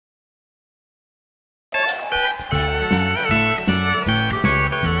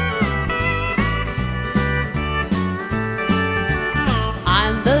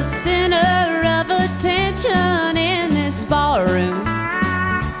center of attention in this ballroom,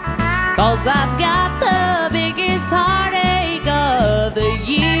 'cause I've got the biggest heartache of the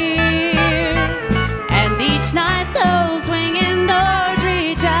year. And each night those swinging doors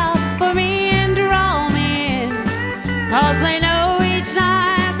reach out for me and draw me in, 'cause they know each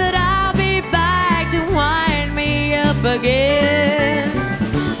night that I'll be back to wind me up again.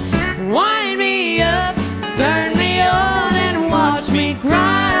 Wind me up, turn me on, and watch me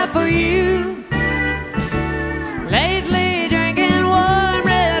cry for you. Lately drinking warm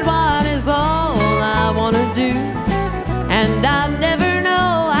red wine is all I wanna do, and I'll never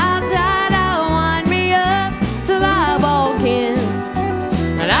know how tight I'll wind me up till I walk in.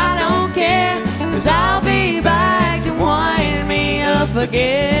 And I don't care, 'cause I'll be back to wind me up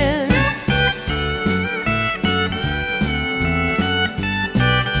again.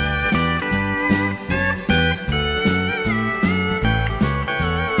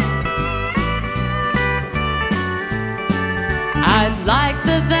 I'd like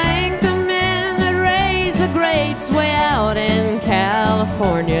to thank the men that raise the grapes way out in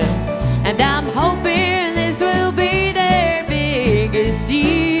California, and I'm hoping this will be their biggest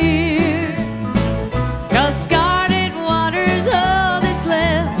year, 'cause Scarlet Water's all that's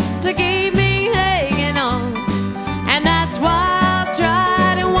left to keep me hanging on, and that's why I'll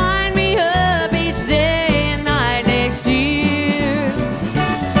try to wind me up each day and night next year.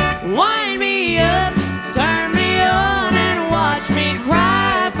 Wind me up, turn me on, and watch me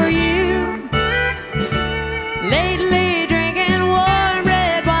cry for you. Lately drinking warm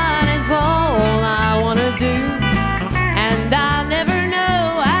red wine is all I wanna do, and I'll never know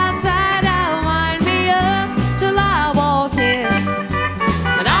how tight I'll wind me up till I walk in.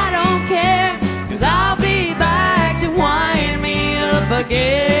 And I don't care, 'cause I'll be back to wind me up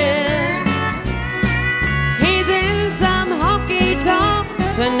again. He's in some honky tonk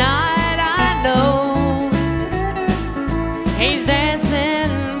tonight, I know. He's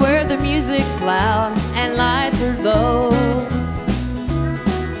dancing where the music's loud and lights are low.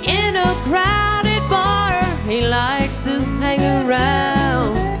 In a crowded bar, he likes to hang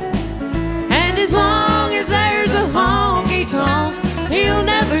around, and as long as there's a honky tonk, he'll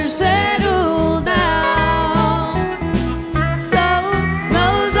never settle down. So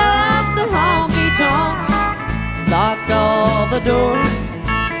close up the honky tonks, lock all the doors.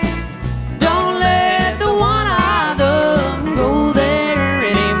 Don't let the one I love go there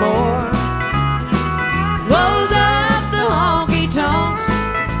anymore. Close up the honky tonks,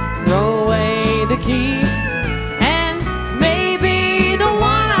 throw away the key, and maybe the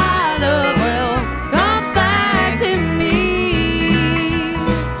one I love will come back to me.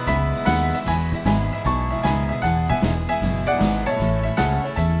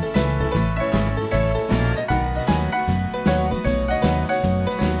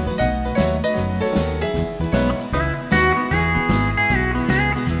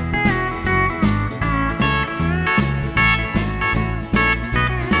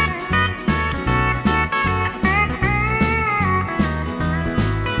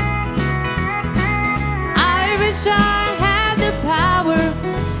 I wish I had the power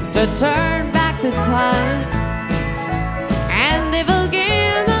to turn back the time, and if